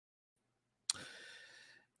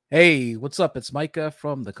Hey, what's up? It's Micah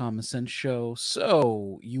from the Common Sense Show.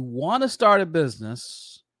 So, you want to start a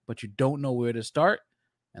business, but you don't know where to start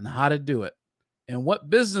and how to do it and what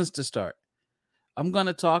business to start. I'm going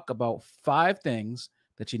to talk about 5 things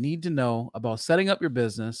that you need to know about setting up your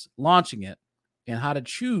business, launching it, and how to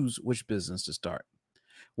choose which business to start.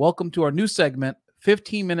 Welcome to our new segment,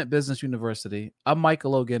 15-Minute Business University. I'm Micah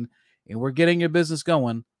Logan, and we're getting your business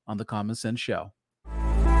going on the Common Sense Show.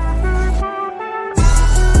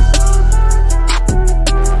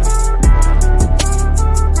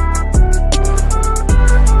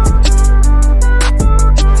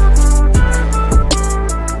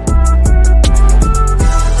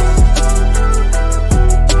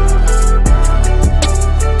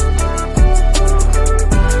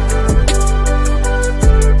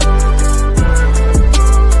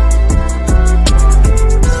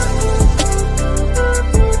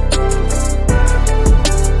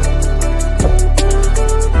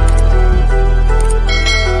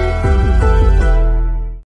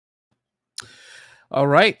 All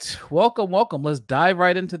right. Welcome. Let's dive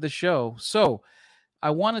right into the show. So, I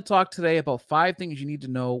want to talk today about 5 things you need to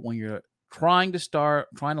know when you're trying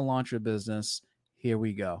to launch your business. Here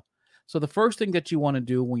we go. So, the first thing that you want to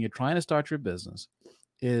do when you're trying to start your business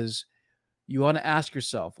is you want to ask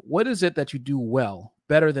yourself, what is it that you do well,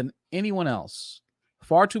 better than anyone else?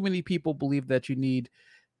 Far too many people believe that you need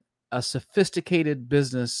a sophisticated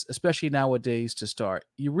business, especially nowadays, to start.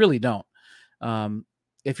 You really don't.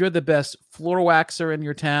 If you're the best floor waxer in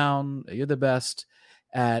your town, you're the best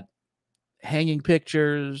at hanging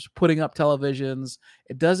pictures, putting up televisions,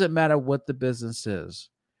 it doesn't matter what the business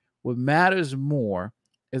is. What matters more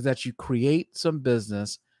is that you create some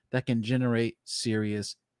business that can generate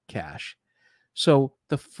serious cash. So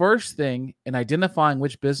the first thing in identifying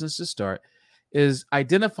which business to start is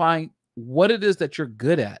identifying what it is that you're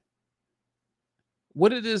good at.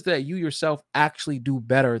 What it is that you yourself actually do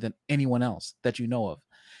better than anyone else that you know of.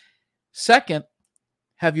 Second,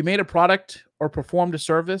 have you made a product or performed a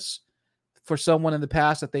service for someone in the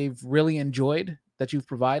past that they've really enjoyed that you've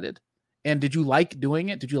provided? And did you like doing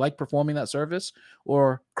it? Did you like performing that service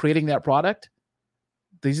or creating that product?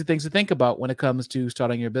 These are things to think about when it comes to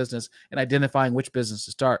starting your business and identifying which business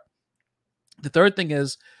to start. The third thing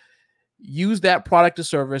is use that product or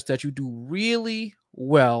service that you do really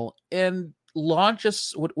well and launch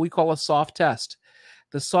what we call a soft test.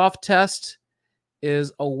 The soft test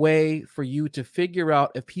is a way for you to figure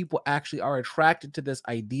out if people actually are attracted to this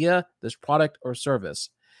idea, this product or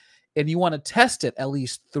service. And you want to test it at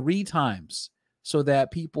least 3 times so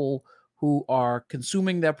that people who are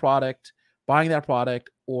consuming that product, buying that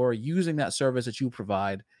product, or using that service that you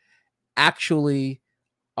provide actually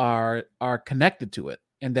are connected to it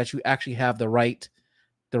and that you actually have the right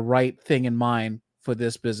thing in mind for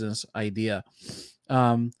this business idea.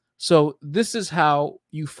 So this is how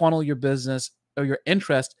you funnel your business or your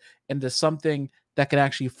interest into something that can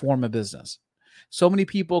actually form a business. So many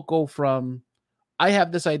people go from, I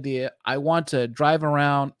have this idea, I want to drive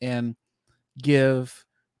around and give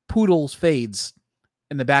poodles fades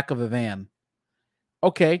in the back of a van.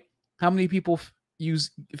 Okay, how many people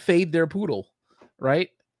fade their poodle, right?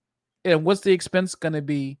 And what's the expense going to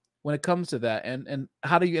be when it comes to that? And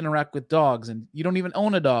how do you interact with dogs? And you don't even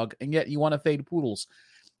own a dog, and yet you want to fade poodles.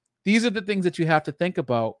 These are the things that you have to think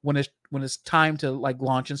about when it's time to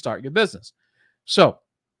launch and start your business. So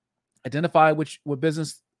identify what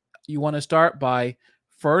business you want to start by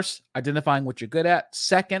first identifying what you're good at.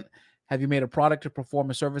 Second, have you made a product or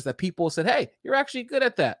perform a service that people said, hey, you're actually good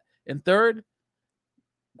at that? And third,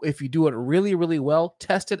 if you do it really, really well,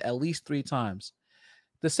 test it at least 3 times.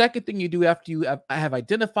 The second thing you do after you have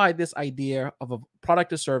identified this idea of a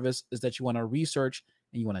product or service is that you want to research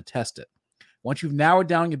and you want to test it. Once you've narrowed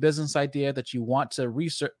down your business idea that you want to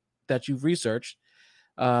research, that you've researched,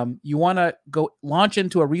 you want to go launch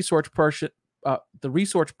into a research portion, the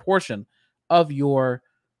research portion of your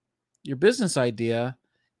business idea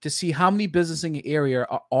to see how many businesses in your area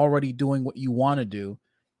are already doing what you want to do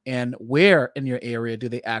and where in your area do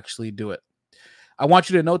they actually do it. I want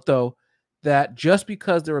you to note, though, that just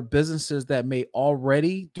because there are businesses that may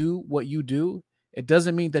already do what you do, it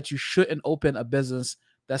doesn't mean that you shouldn't open a business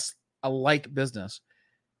that's a like business.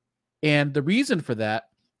 And the reason for that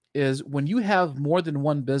is when you have more than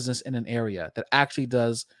one business in an area that actually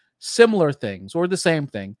does similar things or the same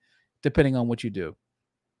thing, depending on what you do,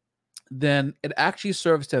 then it actually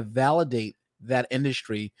serves to validate that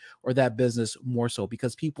industry or that business more so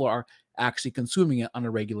because people are actually consuming it on a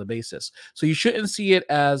regular basis. So you shouldn't see it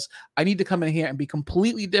as, I need to come in here and be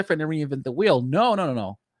completely different and reinvent the wheel.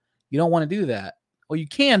 No. You don't want to do that. Or you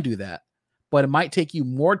can do that, but it might take you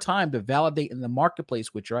more time to validate in the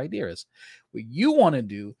marketplace what your idea is. What you want to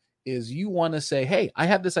do is you want to say, hey, I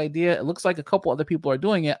have this idea. It looks like a couple other people are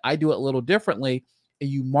doing it. I do it a little differently. And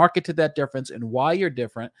you market to that difference and why you're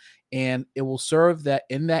different. And it will serve that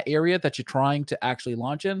in that area that you're trying to actually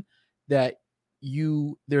launch in, that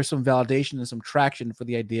there's some validation and some traction for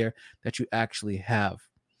the idea that you actually have.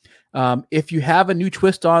 If you have a new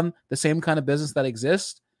twist on the same kind of business that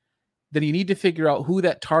exists, then you need to figure out who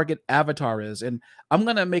that target avatar is. And I'm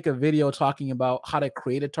going to make a video talking about how to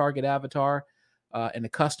create a target avatar and a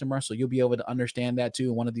customer. So you'll be able to understand that too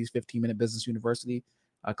in one of these 15-minute Business University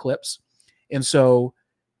clips. And so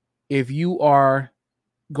if you are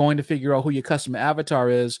going to figure out who your customer avatar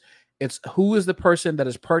is, it's who is the person that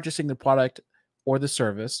is purchasing the product or the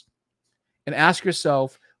service, and ask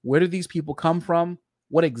yourself, where do these people come from?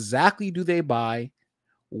 What exactly do they buy?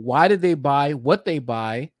 Why did they buy what they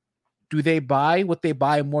buy? Do they buy what they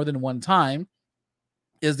buy more than one time?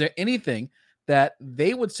 Is there anything that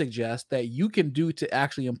they would suggest that you can do to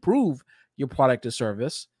actually improve your product or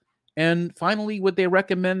service? And finally, would they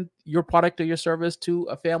recommend your product or your service to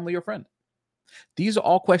a family or friend? These are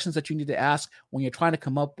all questions that you need to ask when you're trying to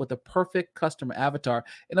come up with a perfect customer avatar.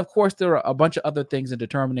 And of course, there are a bunch of other things in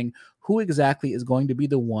determining who exactly is going to be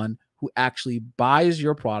the one who actually buys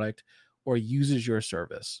your product or uses your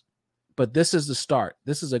service. But this is the start.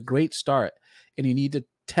 This is a great start. And you need to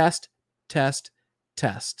test, test,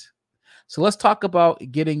 test. So let's talk about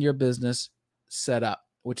getting your business set up,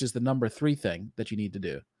 which is the number 3 thing that you need to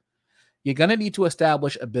do. You're going to need to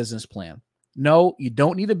establish a business plan. No, you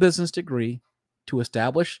don't need a business degree to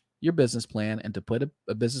establish your business plan and to put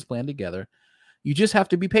a business plan together. You just have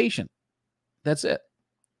to be patient. That's it.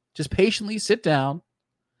 Just patiently sit down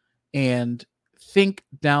and think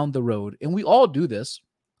down the road. And we all do this.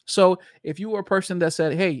 So if you were a person that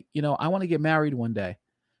said, hey, I want to get married one day,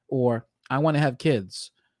 or I want to have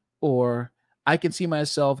kids, or I can see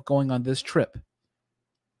myself going on this trip,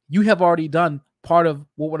 you have already done part of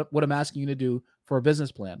what I'm asking you to do for a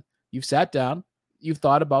business plan. You've sat down, you've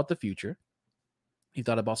thought about the future, you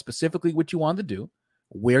thought about specifically what you want to do,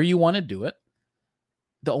 where you want to do it.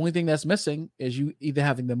 The only thing that's missing is you either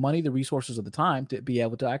having the money, the resources, or the time to be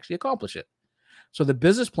able to actually accomplish it. So the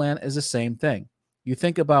business plan is the same thing. You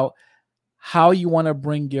think about how you want to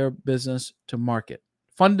bring your business to market.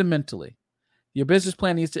 Fundamentally, your business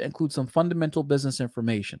plan needs to include some fundamental business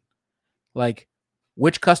information, like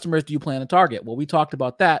which customers do you plan to target? Well, we talked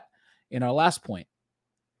about that in our last point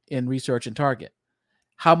in research and target.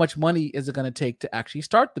 How much money is it going to take to actually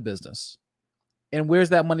start the business? And where's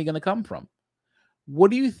that money going to come from?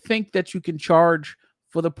 What do you think that you can charge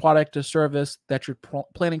for the product or service that you're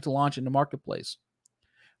planning to launch in the marketplace?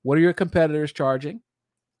 What are your competitors charging?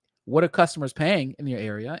 What are customers paying in your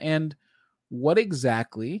area? And what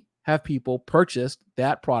exactly have people purchased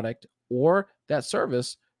that product or that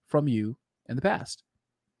service from you in the past?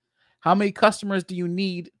 How many customers do you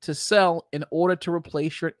need to sell in order to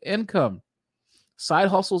replace your income? Side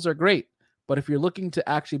hustles are great, but if you're looking to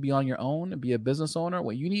actually be on your own and be a business owner,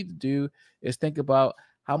 what you need to do is think about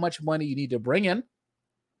how much money you need to bring in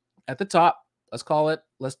at the top.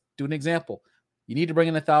 Let's do an example. You need to bring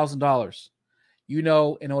in $1,000.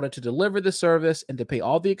 In order to deliver the service and to pay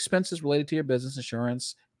all the expenses related to your business,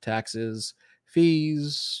 insurance, taxes,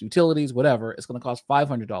 fees, utilities, whatever, it's going to cost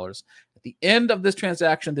 $500. At the end of this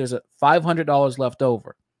transaction, there's a $500 left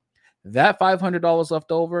over. That $500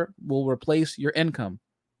 left over will replace your income.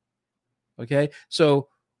 Okay, so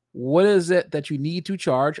what is it that you need to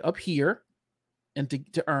charge up here and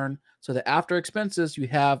to earn so that after expenses, you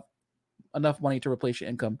have enough money to replace your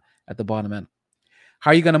income at the bottom end?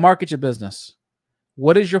 How are you going to market your business?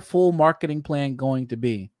 What is your full marketing plan going to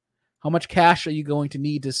be? How much cash are you going to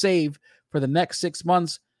need to save for the next 6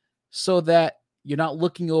 months so that you're not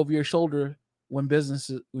looking over your shoulder when bills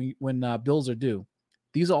are due?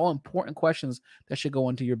 These are all important questions that should go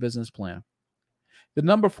into your business plan. The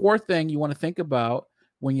number 4 thing you want to think about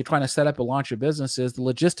when you're trying to set up and launch your business is the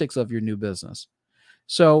logistics of your new business.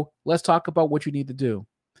 So let's talk about what you need to do.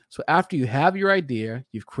 So after you have your idea,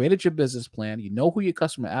 you've created your business plan, you know who your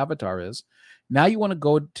customer avatar is. Now you want to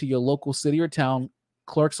go to your local city or town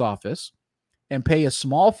clerk's office and pay a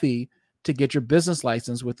small fee to get your business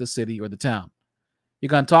license with the city or the town. You're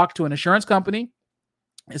going to talk to an insurance company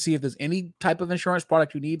and see if there's any type of insurance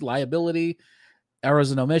product you need, liability,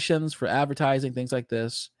 errors and omissions for advertising, things like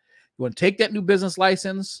this. You want to take that new business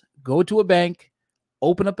license, go to a bank,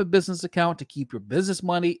 open up a business account to keep your business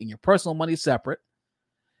money and your personal money separate.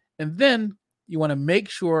 And then you want to make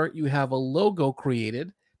sure you have a logo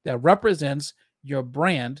created that represents your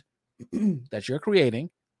brand that you're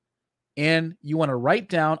creating. and you want to write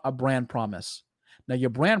down a brand promise. Now, your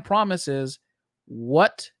brand promise is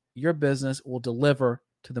what your business will deliver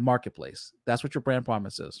to the marketplace. That's what your brand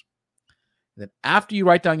promise is. Then after you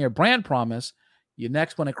write down your brand promise, you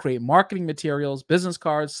next want to create marketing materials, business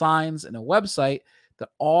cards, signs, and a website that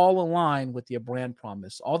all align with your brand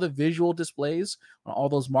promise. All the visual displays on all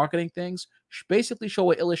those marketing things basically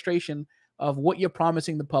show an illustration of what you're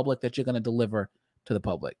promising the public that you're going to deliver to the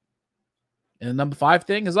public. And the number 5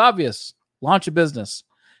 thing is obvious. Launch a business.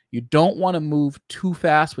 You don't want to move too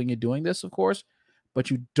fast when you're doing this, of course,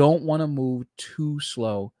 but you don't want to move too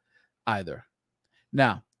slow either.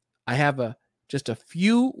 Now, I have just a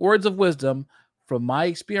few words of wisdom from my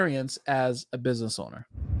experience as a business owner.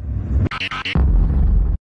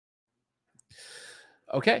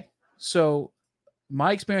 Okay, so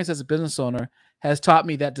my experience as a business owner has taught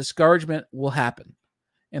me that discouragement will happen.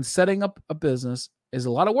 And setting up a business is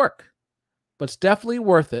a lot of work, but it's definitely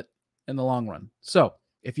worth it in the long run. So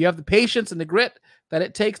if you have the patience and the grit that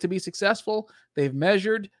it takes to be successful, they've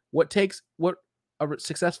measured what a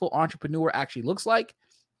successful entrepreneur actually looks like.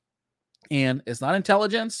 And it's not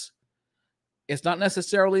intelligence. It's not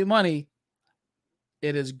necessarily money.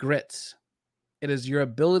 It is grit. It is your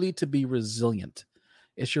ability to be resilient.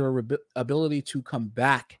 It's your ability to come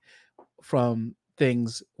back from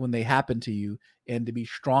things when they happen to you and to be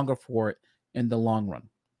stronger for it in the long run.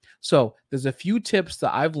 So there's a few tips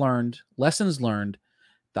that I've learned, lessons learned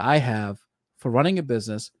that I have for running a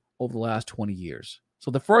business over the last 20 years.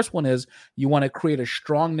 So the first one is you want to create a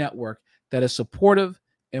strong network that is supportive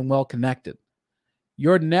and well-connected.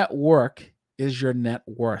 Your network is your net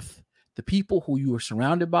worth. The people who you are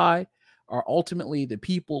surrounded by are ultimately the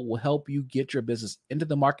people who will help you get your business into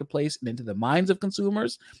the marketplace and into the minds of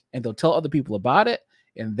consumers, and they'll tell other people about it.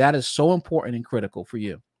 And that is so important and critical for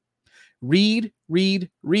you. Read, read,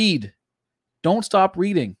 read. Don't stop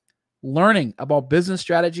reading, learning about business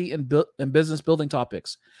strategy and business building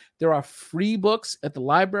topics. There are free books at the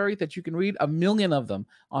library that you can read, 1 million of them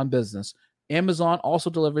on business. Amazon also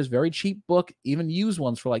delivers very cheap book, even used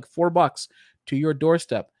ones for like $4 to your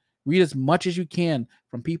doorstep. Read as much as you can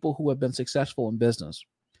from people who have been successful in business.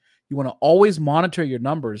 You want to always monitor your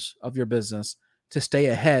numbers of your business to stay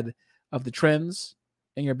ahead of the trends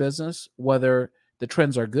in your business, whether the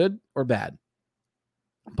trends are good or bad.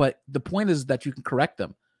 But the point is that you can correct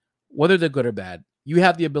them, whether they're good or bad. You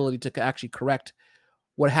have the ability to actually correct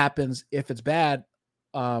what happens if it's bad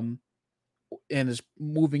and is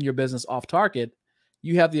moving your business off target.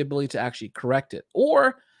 You have the ability to actually correct it.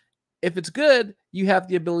 Or if it's good, you have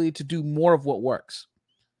the ability to do more of what works.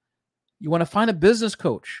 You want to find a business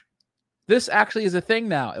coach. This actually is a thing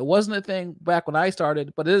now. It wasn't a thing back when I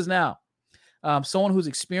started, but it is now. Someone who's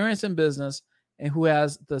experienced in business and who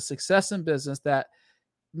has the success in business that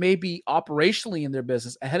may be operationally in their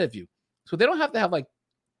business ahead of you. So they don't have to have like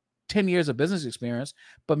 10 years of business experience,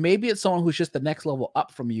 but maybe it's someone who's just the next level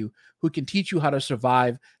up from you, who can teach you how to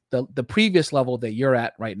survive the previous level that you're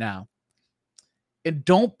at right now. And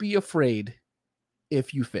don't be afraid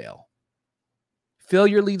if you fail.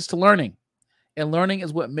 Failure leads to learning, and learning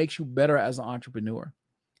is what makes you better as an entrepreneur.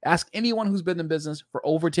 Ask anyone who's been in business for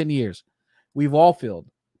over 10 years. We've all failed,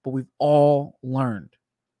 but we've all learned.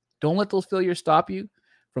 Don't let those failures stop you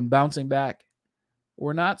from bouncing back.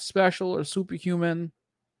 We're not special or superhuman.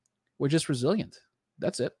 We're just resilient.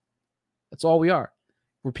 That's it. That's all we are.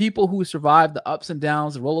 We're people who survive the ups and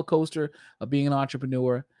downs, the roller coaster of being an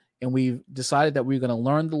entrepreneur, and we've decided that we're going to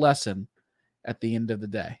learn the lesson at the end of the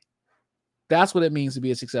day. That's what it means to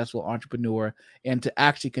be a successful entrepreneur and to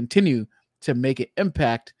actually continue to make an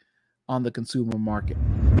impact on the consumer market.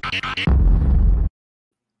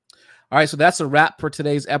 All right, so that's a wrap for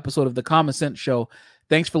today's episode of The Common Sense Show.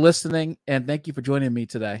 Thanks for listening, and thank you for joining me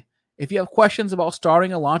today. If you have questions about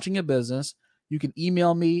starting or launching a business, you can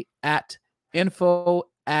email me at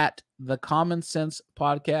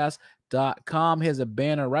info@thecommonsensepodcast.com. Here's a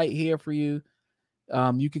banner right here for you.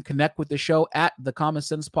 You can connect with the show at The Common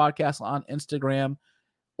Sense Podcast on Instagram,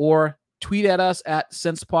 or tweet at us at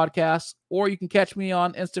Sense Podcast, or you can catch me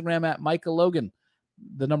on Instagram at Micah Logan,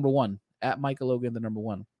 the number 1, at Micah Logan, the number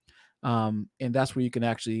 1. And that's where you can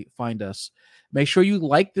actually find us. Make sure you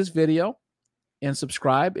like this video and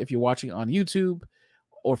subscribe if you're watching on YouTube,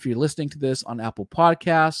 or if you're listening to this on Apple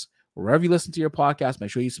Podcasts, wherever you listen to your podcast. Make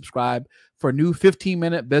sure you subscribe for new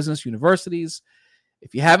 15-minute business universities.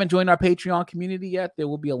 If you haven't joined our Patreon community yet, there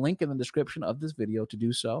will be a link in the description of this video to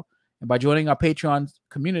do so. And by joining our Patreon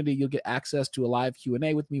community, you'll get access to a live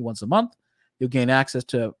Q&A with me once a month. You'll gain access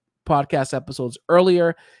to podcast episodes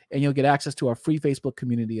earlier, and you'll get access to our free Facebook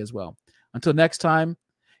community as well. Until next time,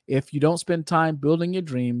 if you don't spend time building your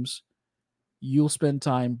dreams, you'll spend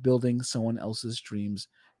time building someone else's dreams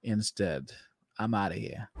instead. I'm out of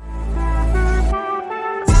here.